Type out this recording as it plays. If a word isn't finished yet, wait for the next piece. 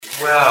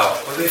Wow.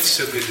 Well, it's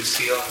so good to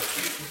see all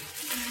of you.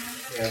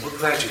 Yeah, we're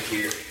glad you're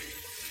here.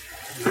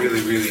 We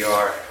really, really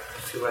are. I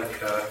feel like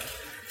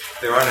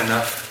there aren't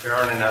enough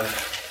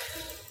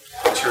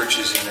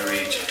churches in the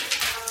region.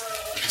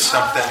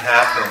 Something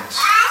happens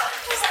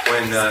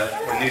when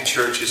new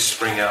churches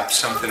spring up.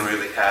 Something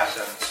really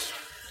happens.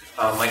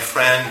 My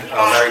friend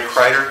Larry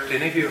Kreider.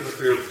 Did any of you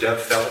ever hear of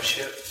Dove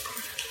Fellowship?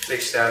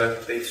 Based out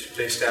of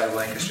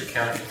Lancaster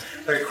County.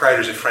 Larry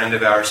Kreider's a friend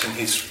of ours, and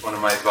he's one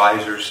of my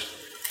advisors.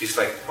 He's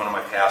like one of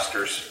my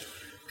pastors,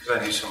 because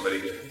I knew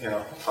somebody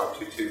to talk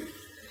to too.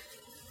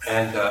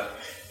 And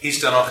he's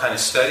done all kind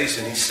of studies,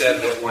 and he said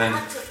that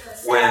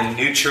when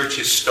new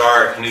churches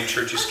start, new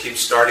churches keep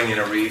starting in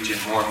a region,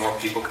 more and more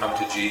people come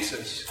to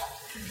Jesus.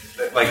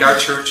 Like our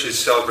church is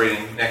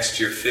celebrating next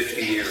year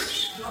 50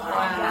 years.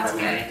 Wow.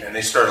 And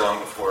they started long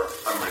before.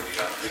 I'm really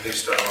young. They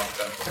started a long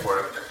time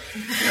before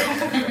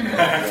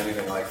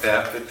anything like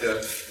that.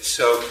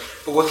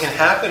 But what can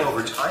happen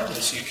over time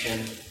is you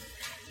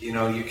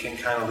can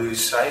kind of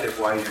lose sight of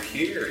why you're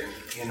here.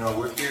 And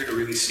we're here to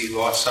really see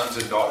lost sons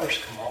and daughters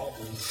come home.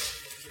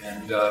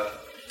 And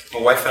my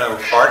wife and I were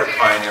part of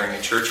pioneering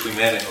a church. We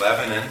met in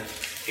Lebanon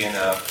in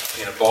a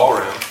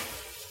ballroom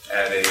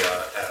at a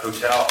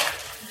hotel.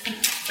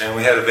 And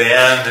we had a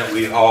van that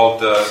we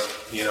hauled,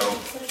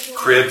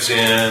 cribs in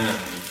and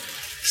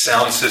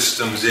sound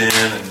systems in,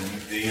 and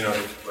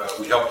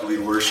we helped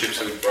lead worship,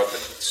 so we brought the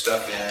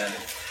stuff in.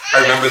 I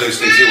remember those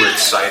days; they were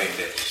exciting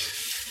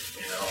days,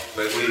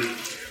 But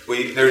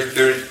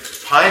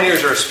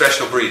pioneers are a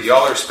special breed.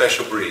 Y'all are a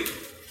special breed,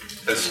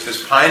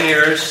 because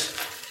pioneers,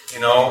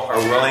 are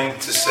willing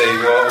to say,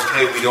 well,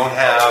 okay, we don't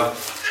have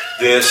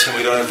this and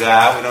we don't have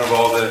that. We don't have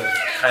all the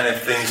kind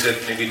of things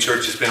that maybe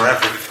church has been around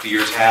for 50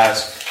 years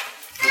has.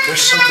 But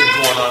there's something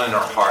going on in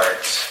our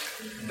hearts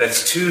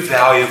that's too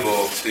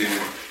valuable to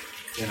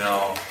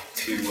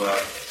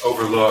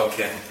overlook.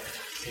 And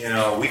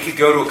we could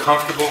go to a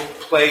comfortable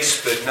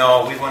place, but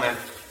no, we want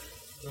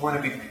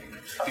to be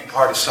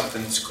part of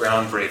something that's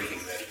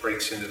groundbreaking, that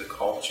breaks into the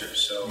culture.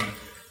 So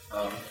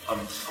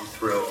I'm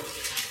thrilled.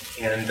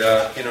 And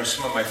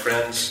some of my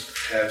friends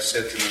have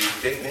said to me,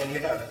 "Dave, man, you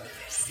got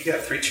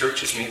 3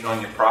 churches meeting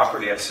on your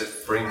property." I said,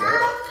 "Bring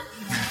more."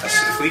 I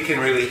said, if we can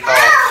really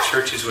help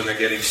churches when they're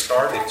getting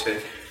started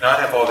to not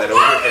have all that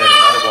overhead and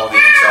not have all the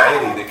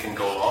anxiety that can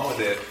go along with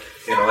it,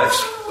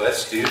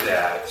 let's do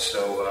that.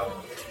 So,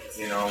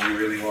 we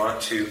really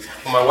want to.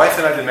 Well, my wife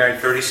and I have been married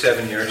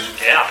 37 years.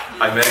 Yeah.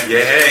 I met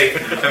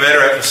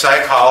her at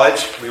Messiah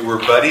College. We were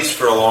buddies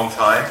for a long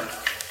time.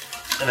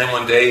 And then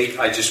one day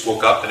I just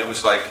woke up and it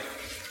was like,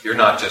 you're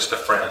not just a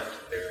friend.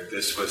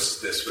 This was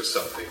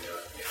something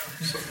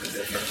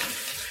different.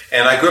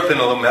 And I grew up in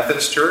a little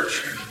Methodist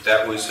church.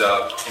 That was,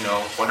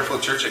 wonderful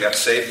church. I got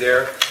saved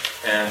there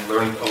and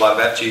learned a lot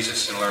about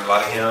Jesus and learned a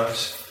lot of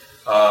hymns.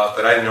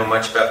 But I didn't know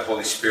much about the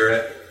Holy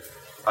Spirit.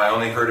 I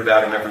only heard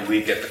about him every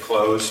week at the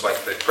close,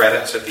 like the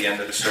credits at the end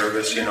of the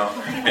service,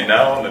 And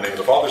now in the name of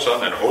the Father,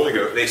 Son, and Holy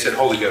Ghost. They said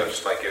Holy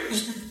Ghost, like it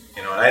was,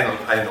 and I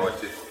didn't know what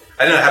to do.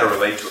 I didn't know how to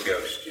relate to a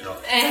ghost, and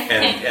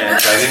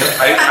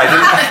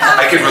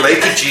I could relate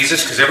to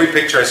Jesus because every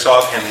picture I saw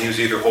of him, he was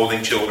either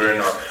holding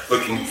children or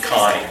looking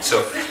kind.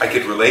 So I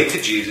could relate to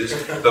Jesus.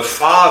 The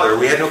Father,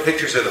 we had no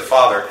pictures of the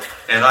Father,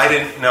 and I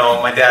didn't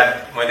know. My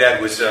dad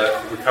was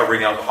a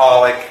recovering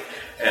alcoholic,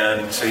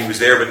 and so he was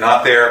there but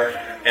not there.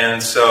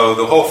 And so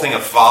the whole thing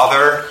of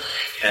Father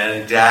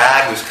and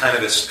Dad was kind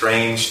of a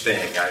strange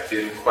thing. I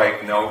didn't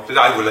quite know, but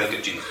I relate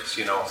to Jesus,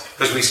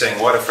 because we sang,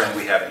 "What a friend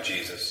we have in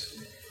Jesus."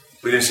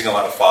 We didn't sing a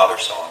lot of Father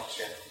songs.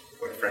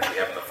 What a friend we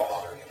have in the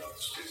Father.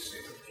 It's just,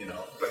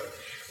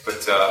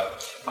 But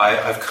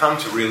I've come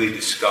to really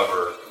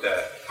discover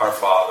that our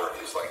Father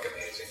is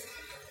amazing,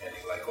 and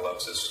He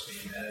loves us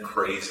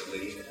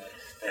crazily,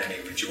 and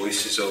He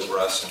rejoices over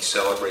us and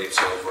celebrates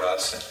over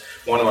us. And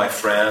one of my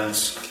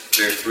friends,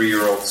 their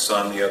 3-year-old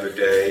son, the other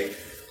day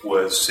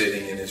was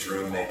sitting in his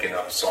room making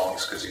up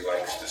songs because he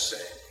likes to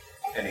sing,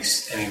 and he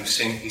said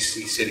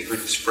he heard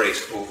this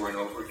phrase over and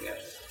over again.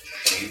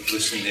 And he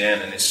listened in,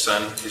 and his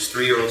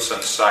 3-year-old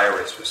son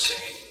Cyrus was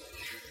singing,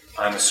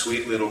 "I'm a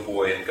sweet little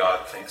boy and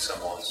God thinks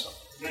I'm awesome."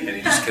 And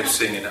he just kept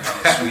singing, "I'm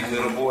a sweet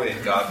little boy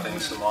and God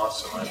thinks I'm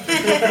awesome." I'm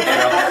thinking,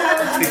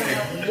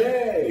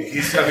 yay!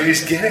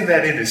 He's getting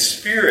that in his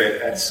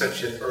spirit at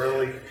such an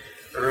early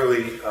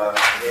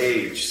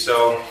age.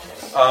 So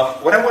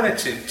what I wanted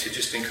to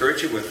just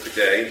encourage you with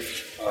today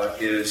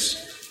is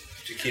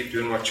to keep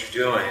doing what you're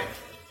doing.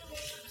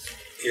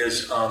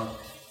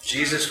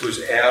 Jesus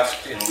was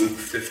asked in Luke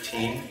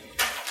 15,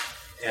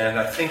 and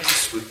I think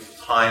just with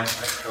time,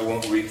 I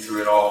won't read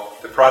through it all.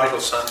 The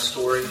prodigal son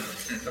story,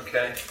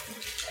 okay?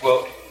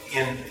 Well,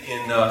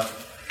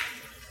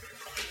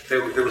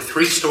 there were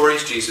 3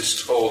 stories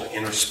Jesus told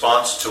in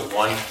response to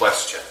one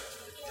question,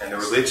 and the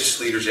religious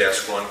leaders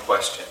asked one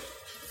question: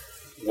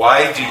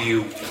 why do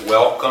you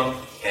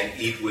welcome and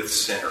eat with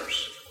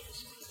sinners?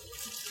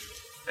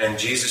 And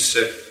Jesus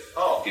said,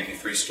 I'll give you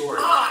 3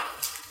 stories.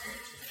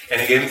 And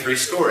he gave him 3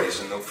 stories.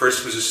 And the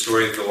first was a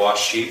story of the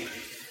lost sheep.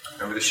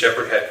 Remember, the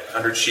shepherd had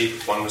 100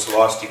 sheep. One was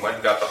lost. He went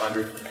and got the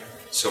 100,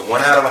 So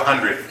 1 out of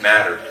 100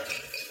 mattered.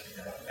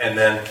 And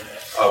then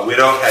a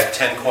widow had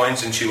 10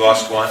 coins and she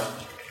lost one.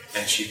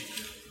 And she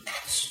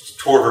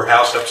tore her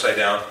house upside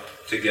down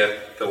to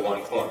get the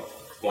 1 coin.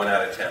 1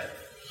 out of 10.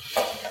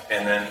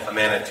 And then a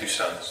man had 2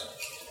 sons.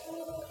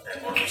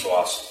 And one was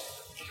lost.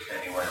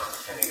 And he went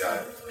and he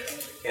got it.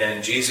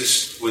 And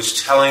Jesus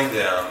was telling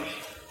them,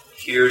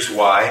 here's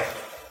why.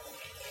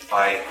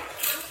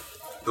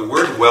 The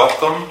word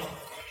welcome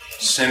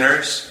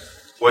sinners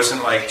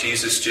wasn't like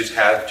Jesus just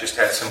had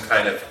some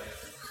kind of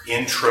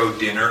intro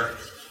dinner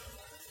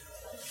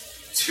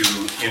to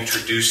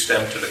introduce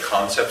them to the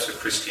concepts of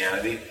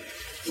Christianity.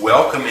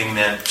 Welcoming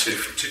meant to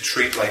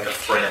treat like a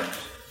friend,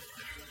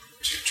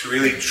 to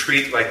really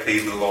treat like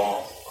they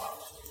belong.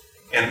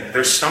 And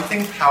there's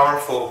something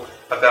powerful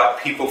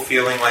about people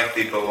feeling like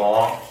they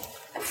belong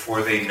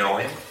before they know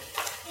Him.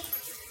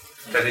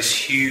 That is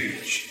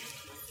huge.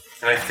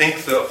 And I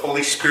think the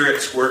Holy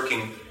Spirit's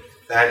working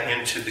that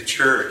into the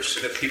church so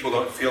that people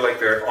don't feel like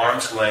they're at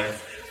arm's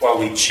length while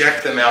we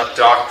check them out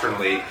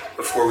doctrinally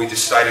before we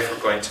decide if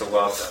we're going to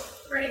love them.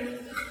 Right.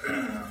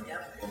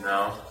 You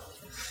know?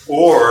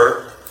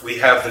 Or we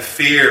have the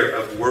fear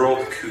of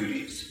world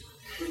cooties.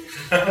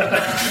 And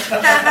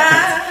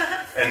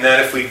that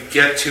if we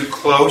get too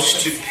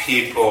close to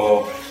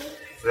people,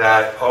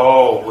 that,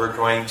 we're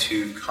going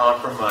to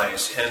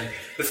compromise. And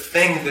the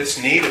thing that's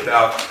neat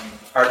about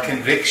our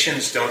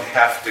convictions don't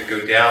have to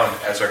go down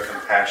as our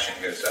compassion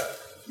goes up.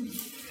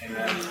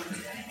 Amen.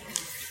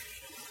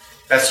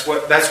 That's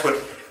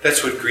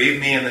what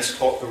grieved me in this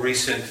whole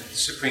recent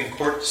Supreme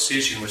Court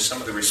decision with some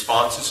of the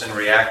responses and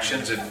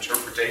reactions and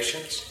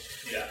interpretations.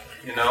 Yeah.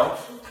 You know?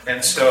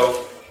 And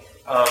so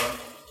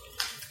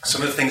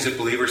some of the things that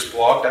believers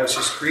blogged, I was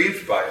just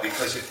grieved by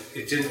because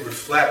it didn't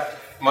reflect,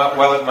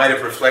 while it might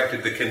have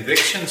reflected the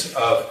convictions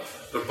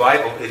of the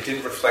Bible, it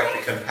didn't reflect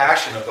the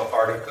compassion of the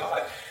heart of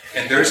God.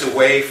 And there's a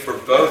way for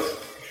both.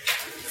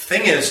 The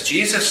thing is,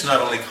 Jesus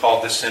not only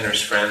called the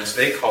sinners friends,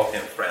 they called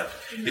Him friend.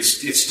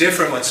 It's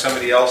different when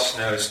somebody else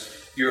knows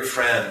you're a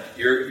friend.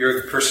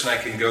 You're the person I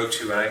can go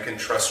to and I can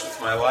trust with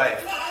my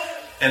life.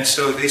 And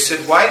so they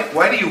said,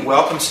 why do you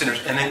welcome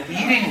sinners? And then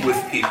eating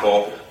with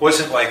people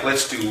wasn't like,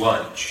 let's do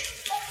lunch.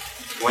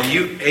 When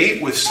you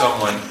ate with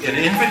someone, an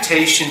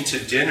invitation to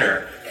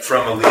dinner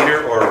from a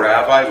leader or a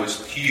rabbi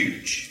was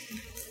huge.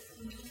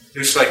 It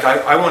was like,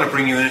 I want to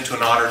bring you into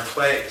an honored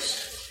place.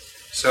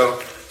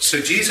 So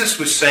Jesus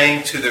was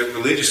saying to the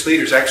religious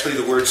leaders, actually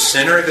the word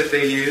sinner that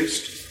they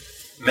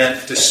used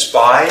meant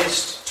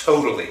despised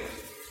totally,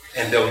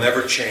 and they'll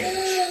never change.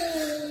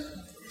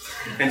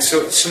 And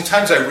so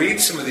sometimes I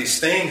read some of these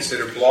things that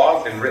are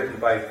blogged and written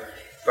by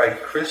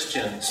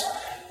Christians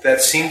that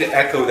seem to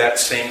echo that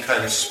same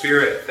kind of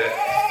spirit,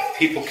 that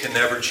people can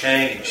never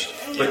change.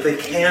 But they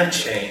can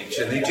change,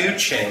 and they do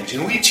change,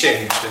 and we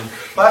changed, and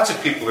lots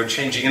of people are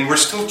changing, and we're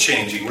still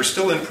changing. We're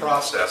still in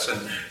process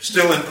and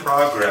still in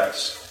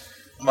progress.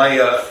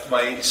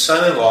 My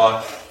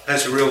son-in-law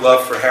has a real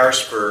love for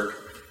Harrisburg,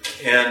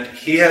 and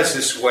he has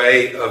this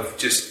way of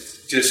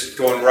just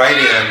going right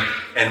in,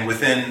 and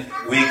within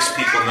weeks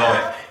people know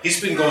him.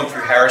 He's been going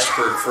through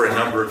Harrisburg for a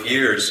number of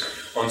years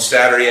on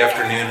Saturday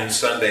afternoon and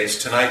Sundays.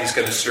 Tonight he's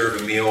going to serve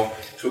a meal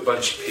to a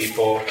bunch of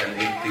people, and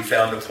he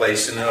found a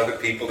place, and other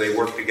people, they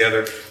work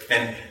together,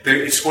 and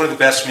it's one of the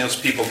best meals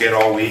people get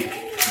all week,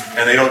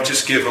 and they don't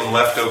just give them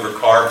leftover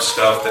carb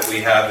stuff that we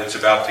have that's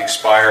about to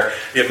expire.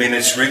 I mean,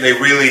 they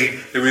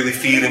really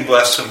feed and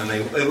bless them, and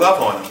they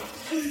love on them.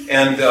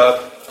 And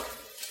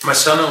my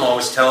son-in-law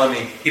was telling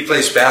me he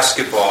plays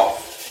basketball,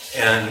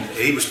 and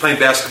he was playing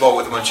basketball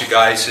with a bunch of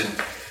guys, and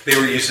they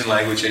were using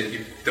language that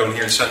you don't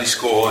hear in Sunday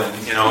school,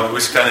 and it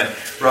was kind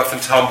of rough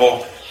and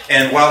tumble.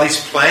 And while he's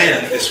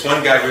playing, this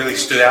one guy really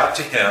stood out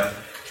to him.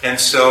 And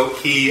so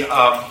he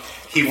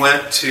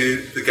went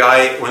to the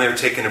guy when they were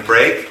taking a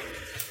break,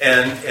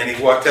 and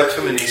he walked up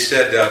to him and he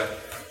said,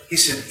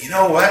 you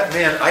know what,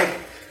 man, I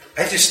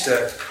just,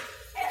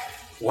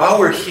 while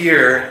we're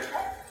here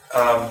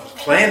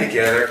playing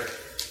together,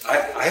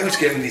 I was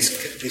getting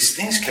these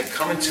things kept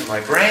coming to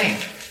my brain.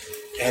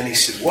 And he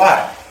said,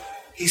 what?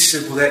 He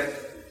said, well,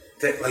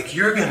 that like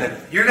you're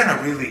gonna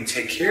really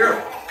take care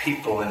of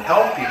people and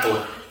help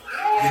people.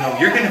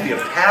 You're going to be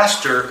a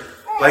pastor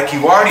like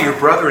you are to your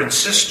brother and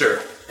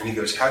sister. And he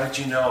goes, how did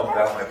you know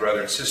about my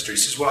brother and sister? He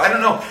says, well, I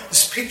don't know.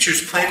 This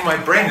picture's playing in my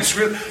brain.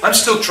 I'm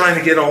still trying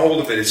to get a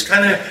hold of it. It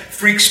kind of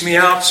freaks me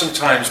out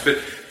sometimes.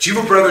 But do you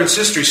have a brother and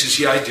sister? He says,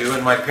 yeah, I do.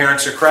 And my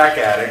parents are crack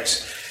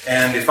addicts.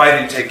 And if I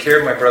didn't take care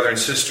of my brother and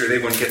sister, they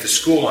wouldn't get to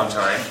school on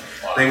time.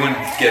 They wouldn't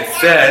get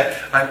fed.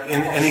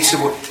 And he said,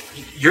 well,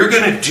 you're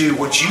going to do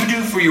what you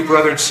do for your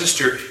brother and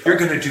sister, you're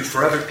going to do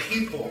for other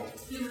people.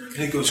 And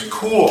he goes,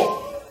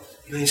 cool.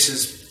 And he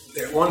says,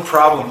 there's one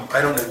problem,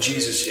 I don't know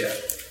Jesus yet.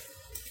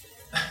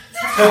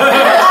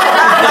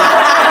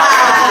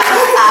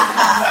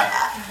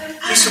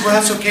 He said, well,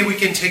 that's okay, we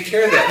can take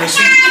care of that. And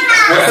see,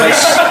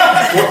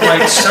 what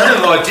my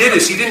son-in-law did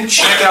is he didn't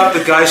check out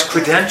the guy's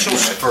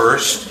credentials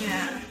first.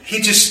 He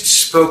just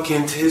spoke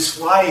into his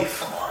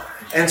life.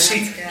 And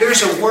see,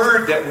 there's a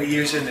word that we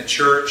use in the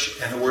church,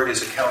 and the word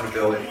is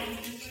accountability.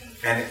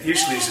 And it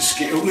usually is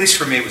at least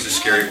for me, it was a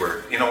scary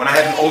word. You know, when I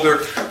had an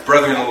older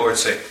brother in the Lord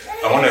say,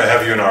 I want to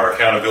have you in our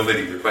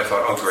accountability group, I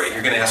thought, oh great,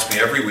 you're going to ask me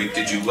every week,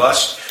 did you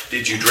lust?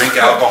 Did you drink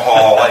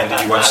alcohol? And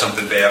did you watch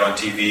something bad on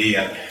TV?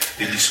 And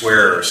did you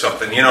swear or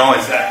something? You know,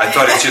 and I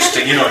thought it's just,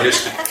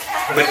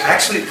 but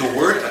actually the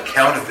word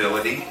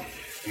accountability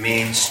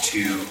means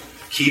to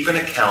keep an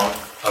account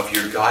of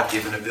your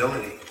God-given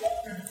ability.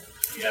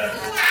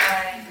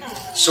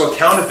 So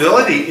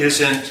accountability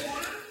isn't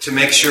to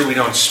make sure we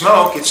don't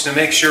smoke, it's to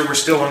make sure we're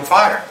still on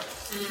fire.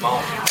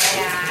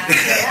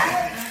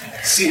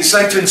 See, it's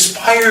like to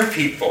inspire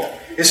people.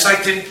 It's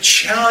like to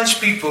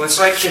challenge people. It's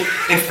like,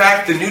 in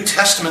fact, the New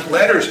Testament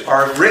letters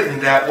are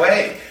written that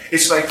way.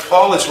 It's like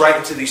Paul is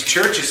writing to these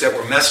churches that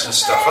were messing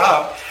stuff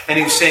up, and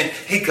he was saying,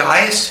 hey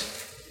guys,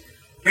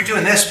 you're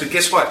doing this, but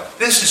guess what?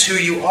 This is who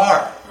you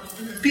are.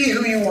 Be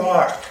who you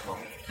are.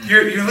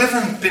 You're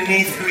living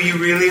beneath who you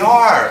really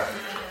are.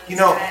 You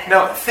know,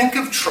 now think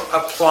of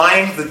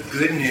applying the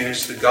good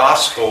news, the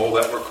gospel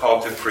that we're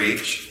called to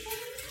preach.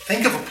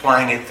 Think of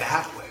applying it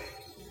that way.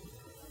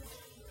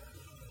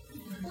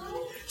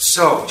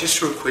 So,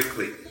 just real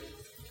quickly,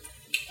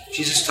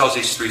 Jesus tells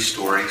these three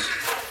stories,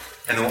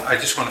 and I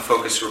just want to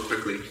focus real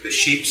quickly. The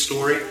sheep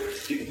story,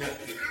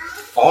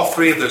 all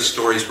three of those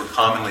stories were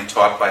commonly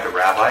taught by the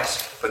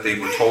rabbis, but they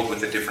were told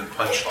with a different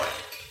punchline.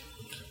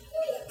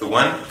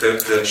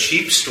 The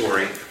sheep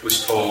story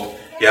was told,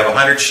 you have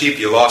 100 sheep,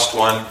 you lost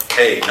one,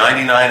 hey,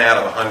 99 out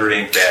of 100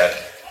 ain't bad.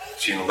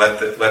 So let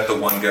the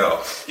one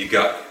go. You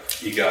got.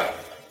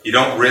 You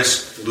don't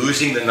risk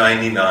losing the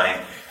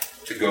 99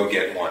 to go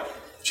get one.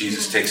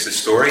 Jesus takes the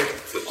story,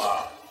 flips it,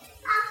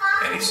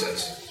 and he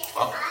says,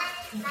 well,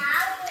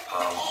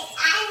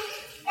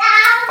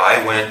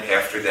 I went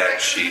after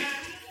that sheep.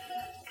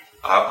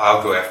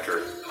 I'll go after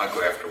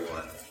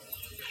one.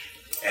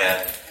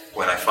 And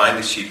when I find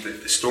the sheep,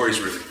 the story's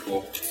really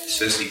cool. It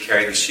says he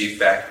carried the sheep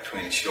back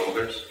between his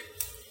shoulders.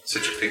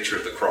 Such a picture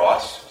of the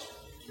cross.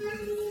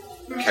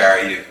 I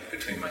carry you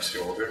between my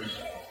shoulders.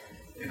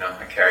 You know,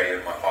 I carry you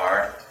in my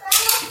heart.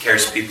 He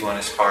carries people in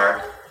his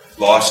heart.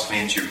 Lost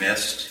means you're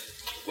missed.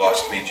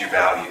 Lost means you're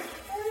valued.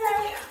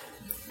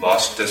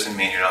 Lost doesn't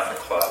mean you're not in the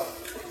club.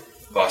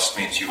 Lost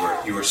means you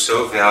are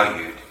so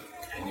valued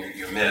and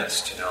you're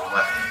missed. You know,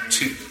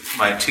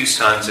 my two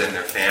sons and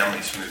their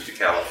families moved to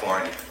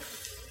California,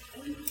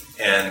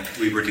 and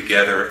we were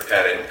together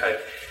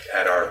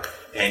at our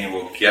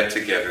annual get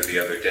together the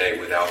other day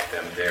without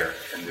them there,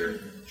 and their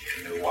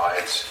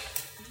wives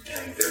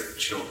and their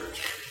children,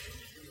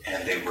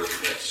 and they were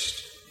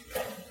missed.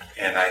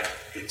 And I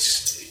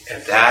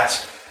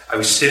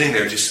was sitting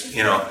there just,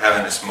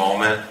 having this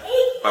moment.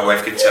 My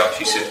wife could tell.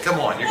 She said, come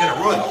on, you're going to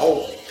ruin the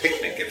whole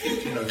picnic if you.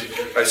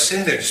 I was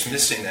sitting there just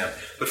missing them.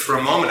 But for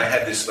a moment I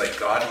had this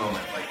God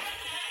moment,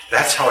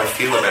 that's how I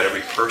feel about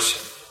every person.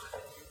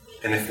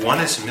 And if one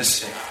is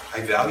missing,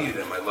 I value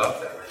them, I love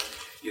them.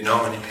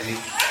 And he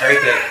carried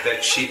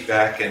that sheep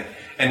back.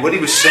 And what he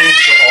was saying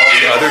to all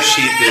the other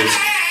sheep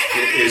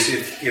is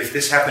if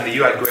this happened to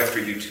you, I'd go after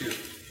you too.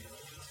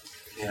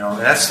 And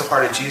that's the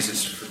heart of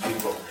Jesus for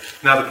people.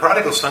 Now, the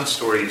prodigal son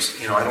story is,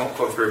 I don't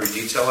go through every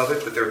detail of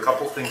it, but there are a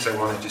couple things I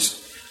want to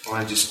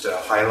just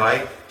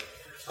highlight.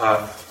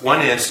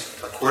 One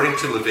is, according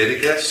to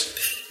Leviticus,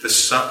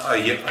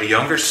 a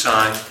younger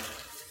son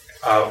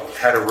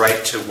had a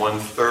right to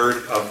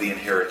 1/3 of the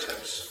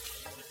inheritance.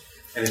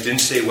 And it didn't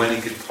say when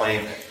he could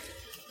claim it.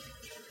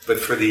 But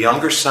for the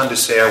younger son to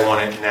say, I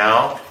want it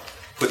now,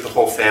 put the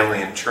whole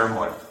family in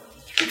turmoil.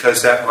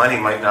 Because that money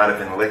might not have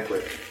been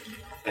liquid.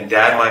 And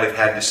dad might have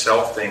had to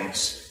sell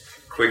things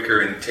quicker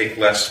and take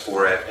less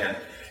for it.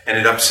 And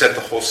it upset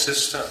the whole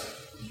system.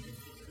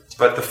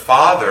 But the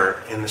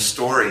father in the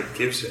story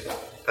gives it.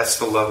 That's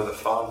the love of the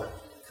father.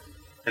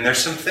 And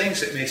there's some things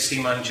that may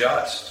seem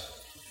unjust.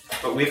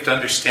 But we have to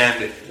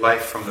understand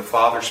life from the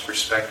father's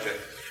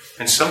perspective.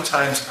 And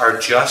sometimes our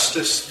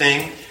justice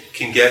thing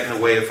can get in the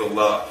way of the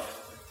love.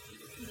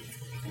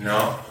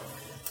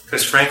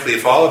 Because frankly,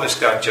 if all of us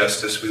got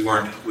justice, we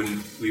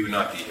would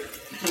not be here.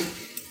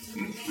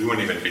 We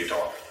wouldn't even be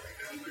talking.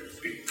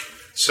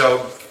 So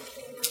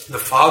the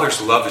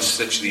father's love is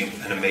such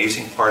an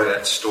amazing part of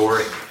that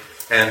story.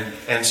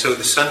 And so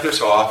the son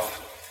goes off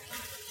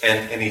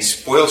and he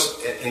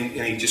spoils and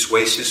he just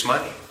wastes his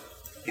money.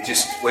 He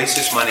just wastes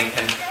his money.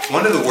 And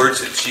one of the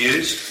words that's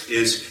used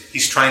is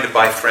he's trying to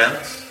buy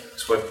friends.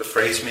 That's what the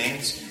phrase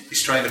means.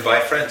 He's trying to buy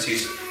friends.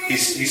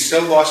 He's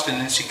so lost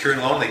and insecure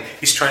and lonely.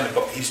 He's trying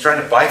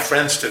to buy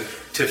friends to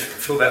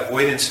fill that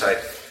void inside.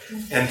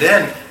 And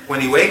then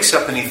when he wakes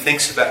up and he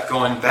thinks about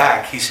going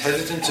back, he's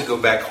hesitant to go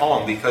back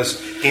home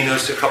because he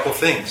knows a couple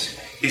things.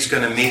 He's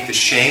going to meet the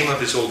shame of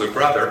his older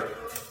brother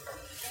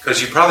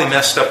because you probably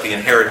messed up the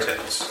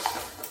inheritance.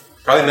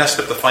 Probably messed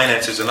up the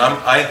finances, and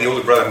I, the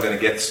older brother, I'm going to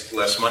get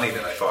less money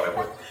than I thought I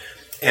would.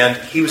 And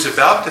he was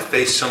about to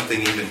face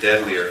something even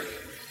deadlier.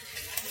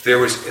 There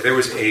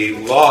was a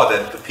law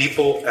that the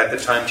people at the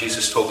time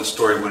Jesus told the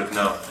story would have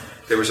known.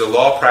 There was a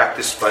law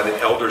practiced by the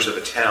elders of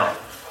a town,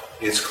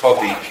 It's called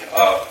the,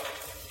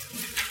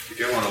 if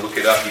you ever want to look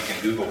it up, you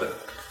can Google it.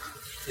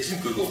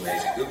 Isn't Google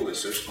amazing? Google is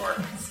so smart.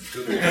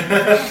 Google it.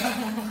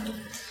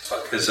 It's a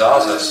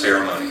Kezaza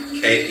ceremony.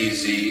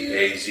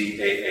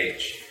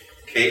 K-E-Z-A-Z-A-H.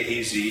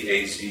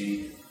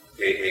 K-E-Z-A-Z-A-H.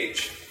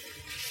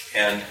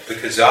 And the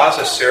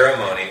Kezaza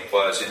ceremony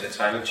was, in the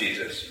time of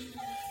Jesus,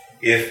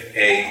 if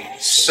a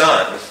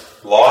son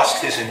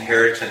lost his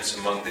inheritance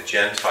among the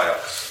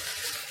Gentiles,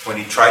 when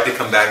he tried to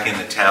come back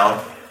into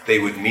town, they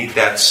would meet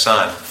that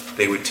son.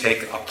 They would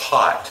take a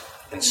pot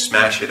and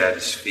smash it at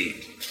his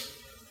feet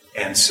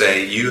and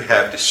say, you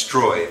have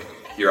destroyed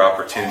your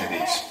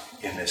opportunities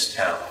in this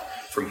town.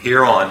 From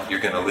here on, you're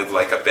going to live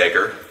like a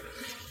beggar.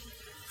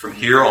 From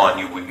here on,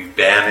 you will be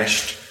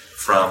banished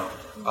from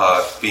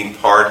being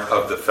part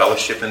of the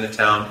fellowship in the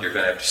town. You're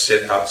going to have to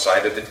sit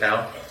outside of the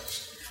town.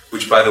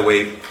 Which, by the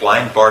way,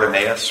 blind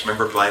Bartimaeus,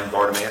 remember blind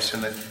Bartimaeus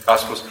in the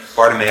Gospels?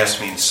 Bartimaeus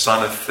means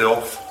son of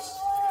filth.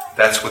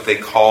 That's what they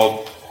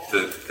called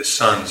the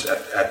sons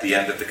at the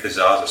end of the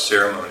Kezaza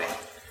ceremony.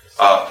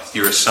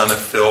 You're a son of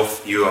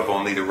filth. You have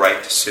only the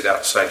right to sit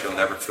outside. You'll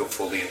never feel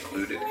fully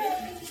included.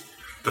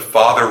 The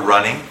father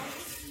running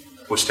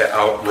was to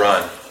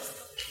outrun.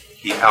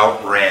 He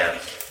outran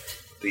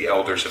the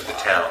elders of the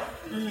town.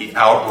 He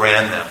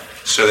outran them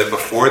so that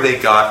before they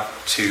got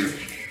to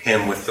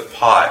him with the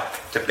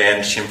pot to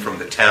banish him from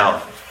the town,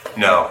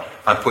 no,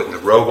 I'm putting the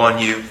robe on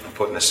you, I'm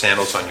putting the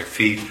sandals on your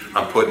feet,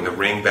 I'm putting the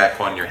ring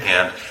back on your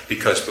hand,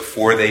 because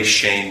before they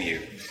shame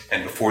you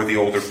and before the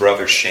older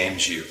brother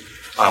shames you,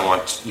 I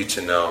want you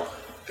to know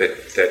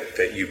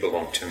that you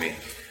belong to me.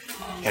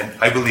 And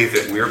I believe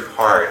that we're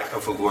part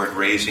of the Lord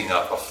raising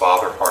up a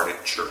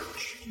father-hearted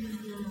church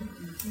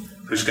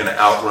who's going to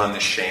outrun the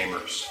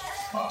shamers.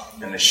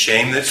 And the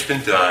shame that's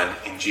been done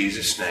in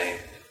Jesus' name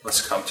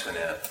must come to an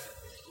end.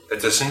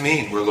 That doesn't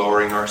mean we're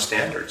lowering our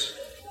standards,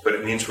 but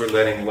it means we're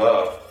letting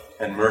love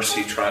and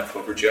mercy triumph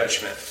over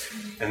judgment.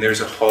 And there's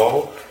a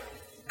whole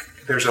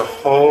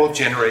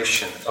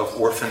generation of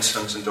orphan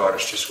sons and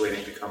daughters just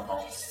waiting to come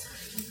home.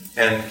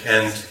 And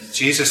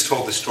Jesus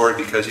told the story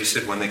because he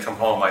said, when they come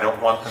home, I don't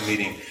want them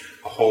meeting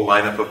a whole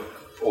lineup of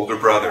older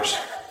brothers,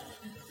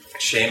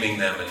 shaming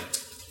them,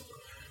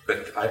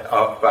 but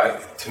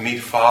to meet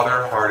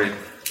father-hearted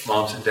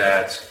moms and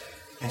dads.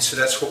 And so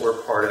that's what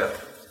we're part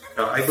of.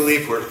 Now, I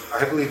believe we're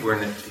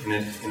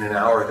in an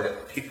hour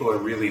that people are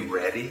really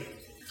ready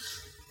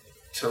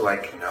to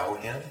know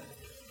Him.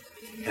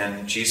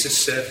 And Jesus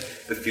said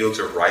the fields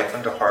are ripe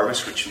unto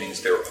harvest, which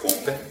means they're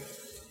open.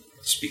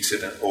 It speaks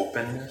of an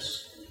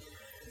openness.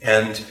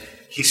 And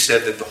He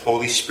said that the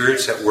Holy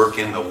Spirit's at work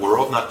in the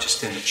world, not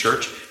just in the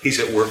church. He's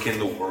at work in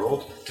the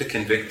world to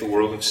convict the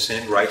world of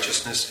sin,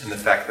 righteousness, and the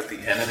fact that the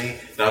enemy,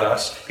 not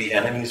us, the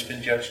enemy has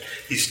been judged.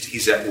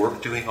 He's at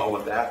work doing all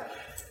of that.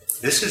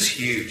 This is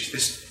huge.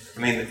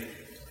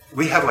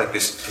 We have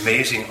this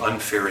amazing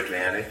unfair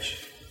advantage.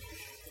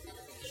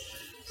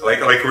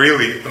 Like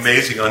really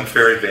amazing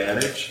unfair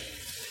advantage.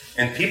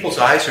 And people's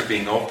eyes are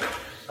being opened.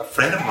 A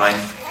friend of mine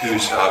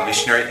who's a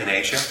missionary in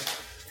Asia,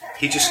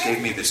 he just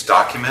gave me this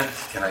document,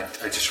 and I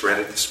just read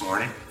it this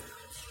morning,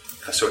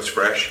 so it's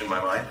fresh in my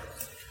mind.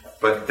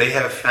 But they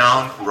have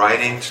found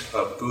writings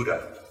of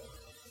Buddha.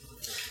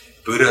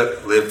 Buddha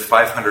lived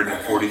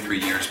 543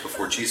 years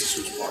before Jesus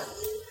was born.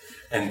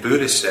 And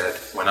Buddha said,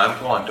 when I'm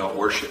gone, don't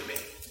worship me.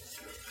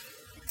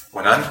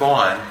 When I'm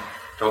gone,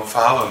 don't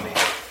follow me.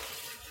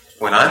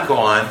 When I'm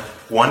gone,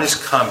 one is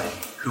coming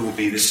who will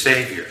be the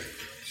Savior.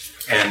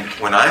 And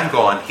when I'm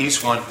gone,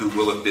 He's one who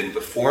will have been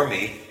before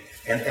me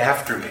and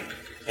after me.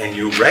 And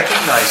you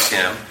recognize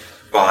Him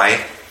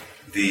by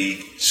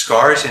the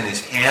scars in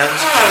His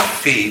hands and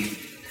feet,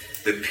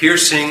 the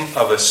piercing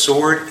of a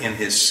sword in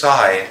His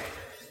side,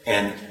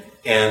 and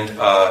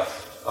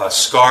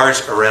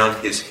scars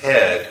around His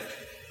head.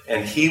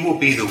 And He will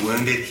be the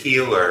wounded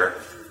healer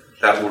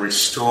that will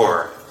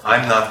restore.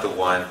 I'm not the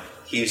one,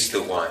 He's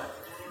the one.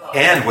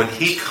 And when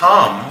He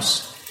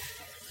comes,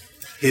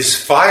 His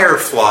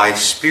firefly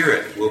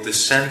spirit will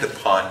descend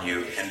upon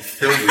you and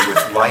fill you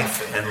with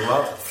life and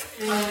love.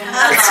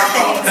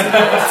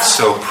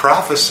 So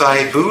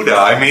prophesy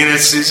Buddha.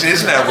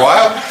 Isn't that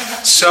wild?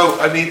 So,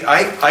 I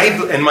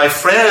and my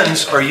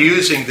friends are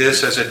using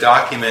this as a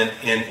document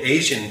in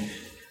Asian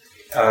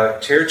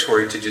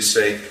territory to just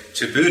say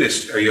to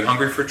Buddhists, are you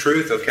hungry for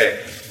truth?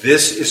 Okay,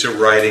 this is a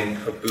writing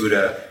of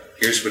Buddha.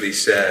 Here's what he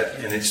said.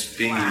 And it's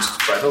being used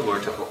by the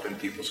Lord to open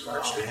people's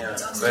hearts to Him.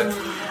 But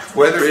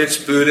whether it's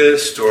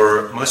Buddhist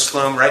or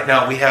Muslim, right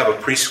now we have a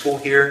preschool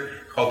here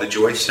called the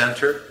Joy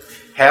Center.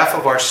 Half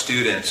of our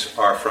students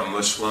are from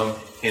Muslim,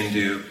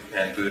 Hindu,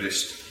 and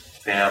Buddhist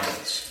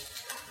families.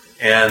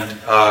 And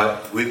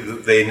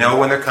they know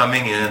when they're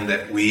coming in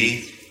that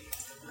we're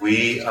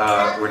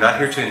not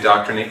here to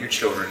indoctrinate your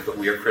children, but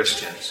we are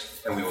Christians.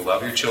 And we will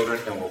love your children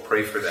and we'll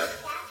pray for them.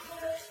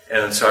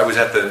 And so I was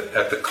at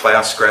the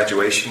class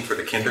graduation for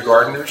the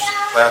kindergartners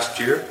last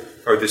year,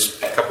 or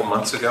this a couple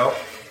months ago,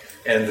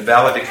 and the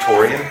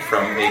valedictorian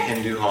from a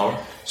Hindu home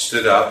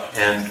stood up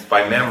and,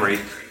 by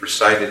memory,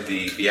 recited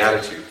the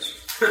Beatitudes.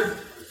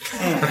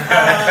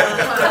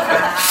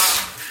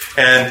 And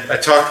And I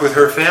talked with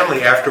her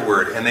family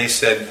afterward, and they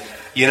said,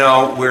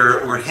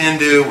 we're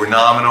Hindu, we're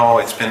nominal,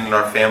 it's been in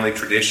our family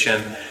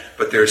tradition,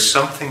 but there's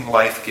something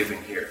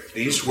life-giving here.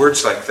 They used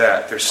words like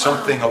that. There's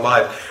something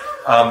alive.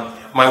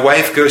 My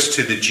wife goes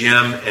to the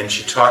gym, and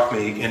she talked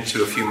me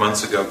into a few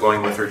months ago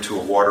going with her to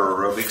a water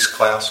aerobics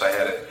class. I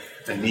had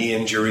a knee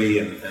injury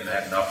and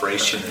had an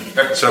operation,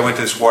 and so I went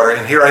to this water,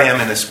 and here I am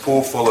in this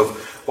pool full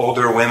of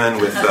older women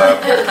with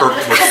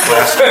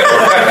plastic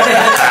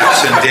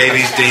hats and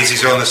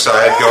daisies on the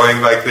side going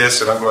like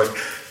this, and I'm going,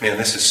 man,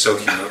 this is so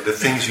cute. The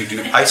things you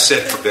do. I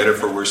said, for better,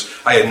 for worse,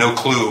 I had no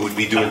clue it would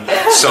be doing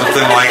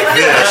something like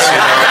this,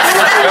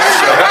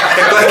 So,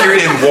 like you're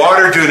in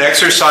water doing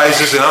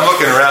exercises, and I'm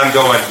looking around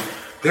going,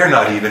 they're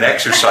not even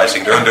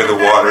exercising. They're under the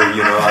water,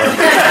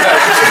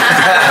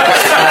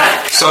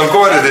 So I'm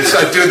going to this,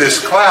 I do this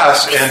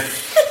class, and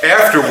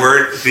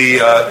afterward, the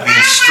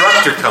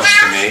instructor comes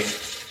to me,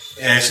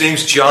 and his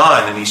name's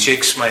John, and he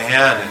shakes my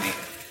hand,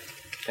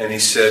 and he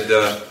said,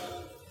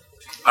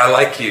 I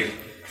like you.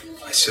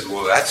 I said,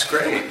 well, that's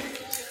great.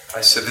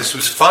 I said, this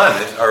was fun.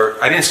 Or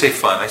I didn't say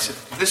fun. I said,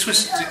 this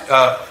was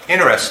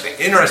interesting.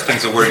 Interesting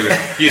is a word.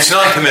 It's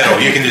non-committal.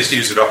 You can just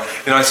use it all.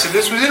 I said,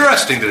 this was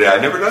interesting today.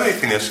 I've never done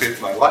anything this in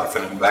my life.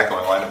 And in the back of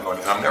my mind, I'm going,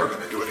 I'm never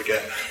going to do it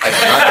again. I'm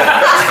not going to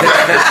come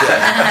back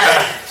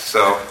again.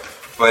 So,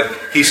 but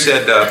he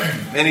said,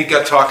 and he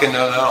got talking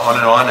on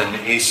and on, and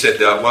he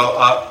said, well,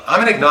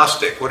 I'm an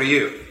agnostic. What are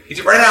you? He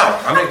said, right now,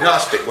 I'm an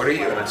agnostic. What are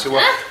you? And I said,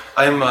 well,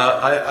 I'm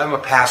a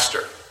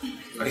pastor.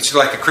 He said,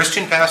 like a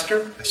Christian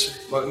pastor? I said,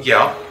 well,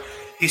 yeah.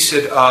 He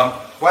said,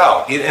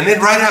 wow. And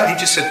then right out, he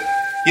just said,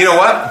 you know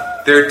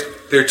what? There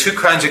are two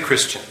kinds of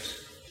Christians.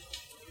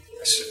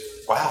 I said,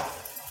 wow.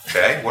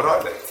 Okay, what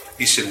are they?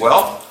 He said,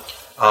 well,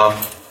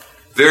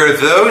 there are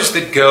those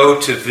that go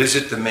to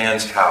visit the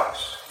man's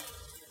house,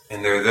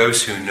 and there are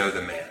those who know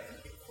the man.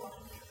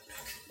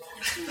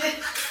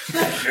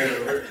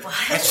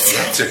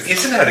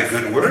 Isn't that a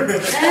good word? Wow.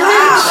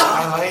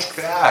 I like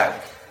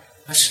that.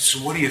 I said, so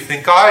what do you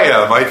think I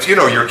am?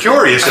 You're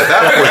curious at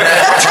that point.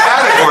 Which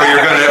category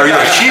are you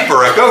a sheep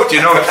or a goat? He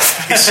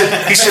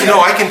said,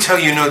 no, I can tell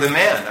you know the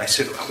man. I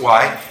said,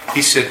 why?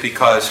 He said,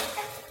 because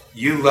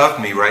you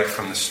loved me right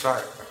from the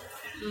start.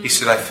 He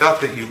said, I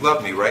felt that you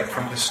loved me right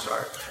from the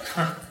start.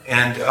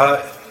 And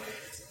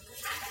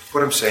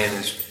what I'm saying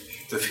is,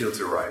 the fields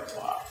are ripe.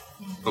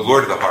 The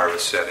Lord of the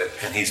harvest said it,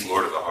 and He's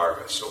Lord of the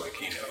harvest, so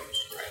he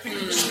knows.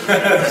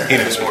 He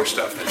knows more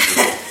stuff than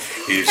Google.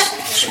 He's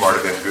smarter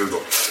than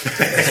Google.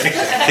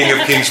 King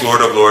of kings,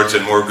 Lord of lords,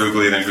 and more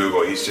googly than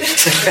Google. He's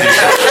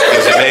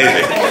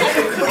amazing.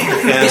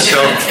 And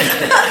so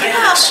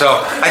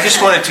I just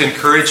wanted to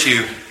encourage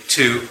you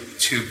to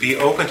be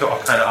open to all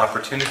kind of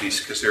opportunities,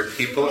 because there are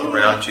people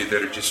around you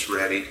that are just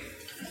ready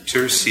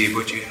to receive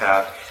what you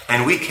have.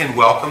 And we can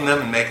welcome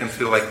them and make them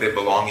feel like they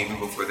belong even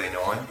before they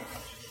know Him.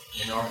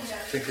 I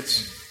think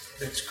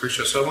it's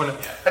crucial. So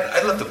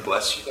I'd love to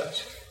bless you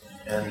guys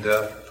and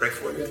pray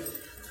for you.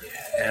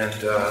 And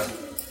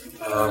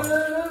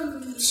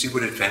see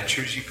what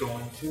adventures you go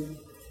into.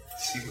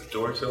 See what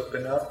doors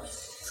open up.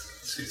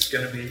 See, it's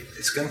going to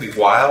be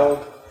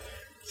wild.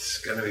 It's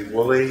going to be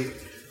woolly.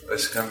 But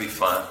it's going to be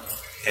fun.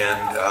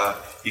 And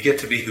you get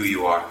to be who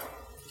you are.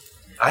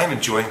 I am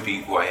enjoying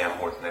being who I am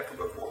more than ever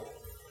before.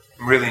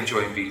 I'm really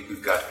enjoying being who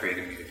God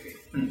created me to be.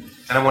 And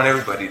I want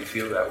everybody to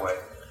feel that way.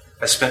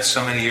 I spent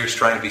so many years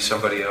trying to be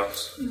somebody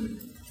else. And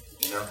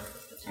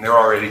they're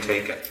already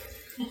taken.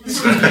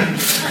 So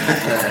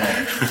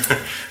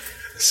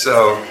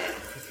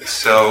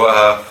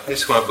I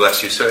just want to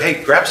bless you. So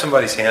hey, grab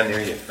somebody's hand near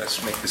you.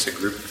 Let's make this a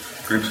group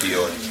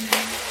deal.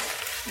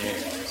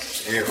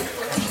 Here we go.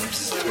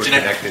 We're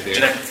connected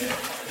there.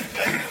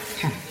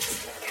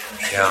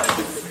 Yeah.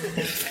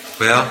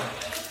 Well,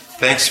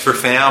 thanks for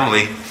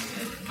family.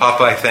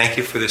 Papa, I thank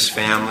you for this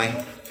family,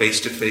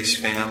 face-to-face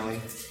family.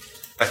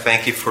 I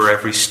thank you for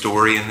every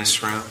story in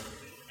this room.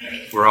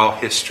 We're all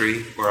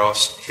history. We're all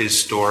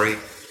His story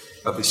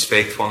of His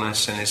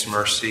faithfulness and His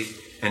mercy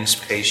and His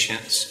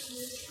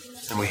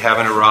patience. And we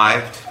haven't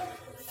arrived,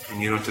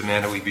 and you don't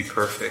demand that we be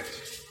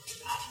perfect.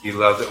 You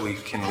love that we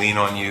can lean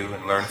on you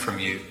and learn from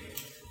you,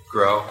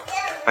 grow.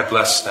 I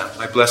bless them.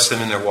 I bless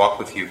them in their walk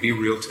with you. Be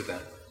real to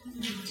them.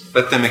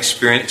 Let them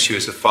experience you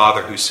as a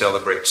father who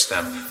celebrates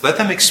them. Let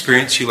them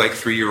experience you like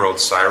 3-year-old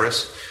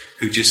Cyrus,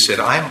 who just said,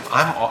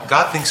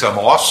 God thinks I'm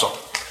awesome.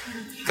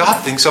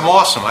 God thinks I'm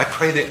awesome. I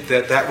pray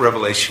that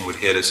revelation would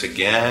hit us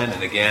again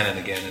and again and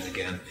again and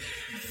again.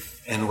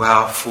 And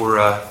wow, for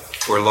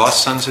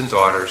lost sons and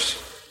daughters,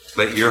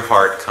 let your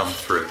heart come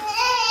through.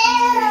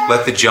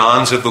 Let the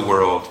Johns of the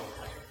world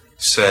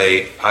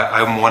say,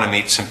 I want to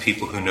meet some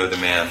people who know the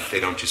man. They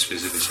don't just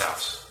visit his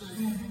house.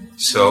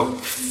 So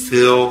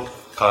fill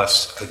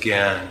us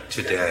again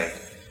today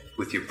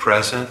with your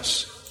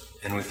presence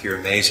and with your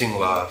amazing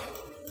love,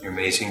 your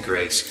amazing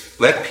grace.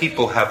 Let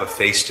people have a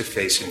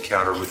face-to-face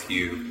encounter with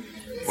you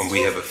when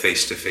we have a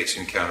face-to-face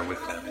encounter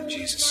with them. In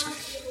Jesus'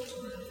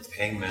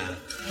 name. Amen.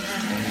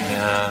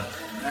 Amen.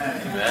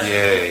 Amen.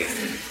 Yay.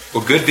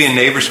 Well, good being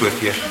neighbors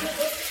with you.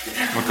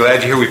 We're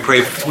glad you're here.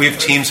 We have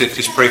teams that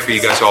just pray for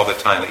you guys all the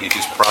time, that you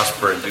just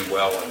prosper and do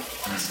well. And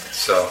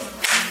so,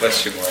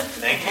 bless you, Lord.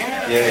 Thank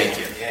you. Yay.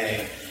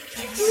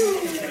 Thank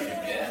you. Yay.